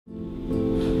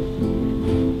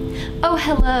Oh,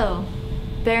 hello.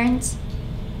 Barons,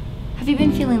 have you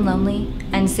been feeling lonely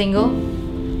and single?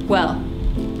 Well,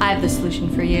 I have the solution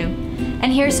for you.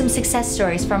 And here are some success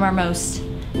stories from our most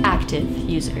active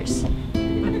users.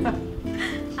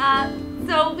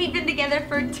 So we've been together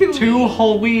for 2 weeks. 2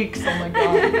 whole weeks, oh my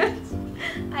god.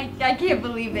 I can't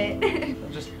believe it.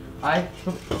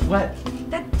 What?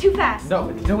 That's too fast. No,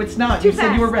 it's not. Too You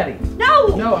said you were fast. ready. No!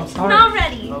 No, I'm sorry. Not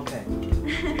ready. Okay.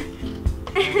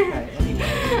 Okay,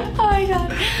 anyway. Oh my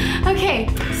god. Okay,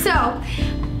 so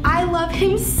I love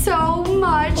him so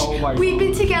much. Oh my We've God.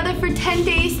 been together for 10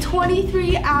 days,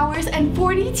 23 hours, and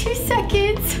 42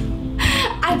 seconds.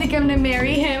 I think I'm gonna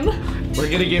marry him. We're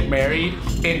gonna get married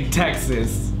in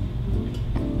Texas.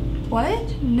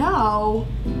 What? No.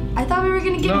 I thought we were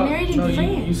gonna get married in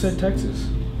France. You said Texas.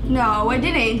 No, I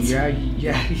didn't.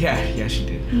 Yeah, she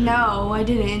did. No, I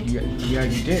didn't. Yeah,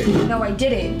 you did. No, I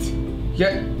didn't.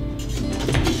 Yeah.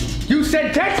 You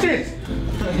said Texas!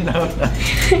 No.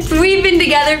 We've been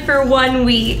together for 1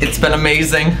 week. It's been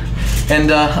amazing.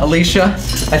 And Alicia,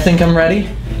 I think I'm ready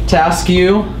to ask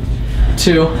you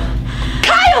to...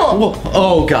 Kyle! Whoa.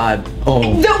 Oh God. Oh.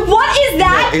 What is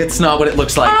that? No, it's not what it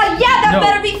looks like. Yeah, that No.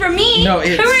 better be for me. No,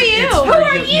 it's... Who are you? it's for Who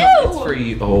are you? No, it's for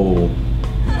you. Oh.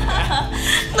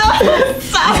 No,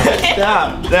 stop it.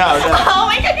 No. Oh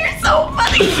my god, you're so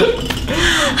funny.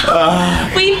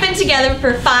 We've been together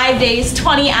for 5 days,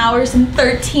 20 hours, and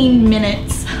 13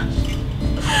 minutes.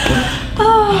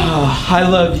 Oh, I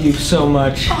love you so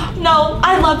much. No,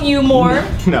 I love you more.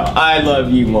 No, I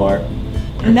love you more.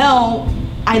 No,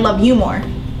 I love you more.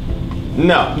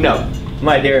 No,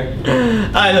 my dear,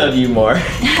 I love you more.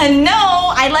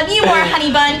 No, I love you more,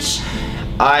 honey bunch.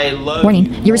 I love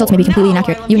Warning, you your results may be completely No,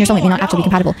 inaccurate. I love You and your you soulmate may more. not actually be No.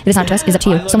 compatible. It is not up to us, it is up to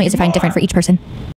you. Soulmate is defined different for each person.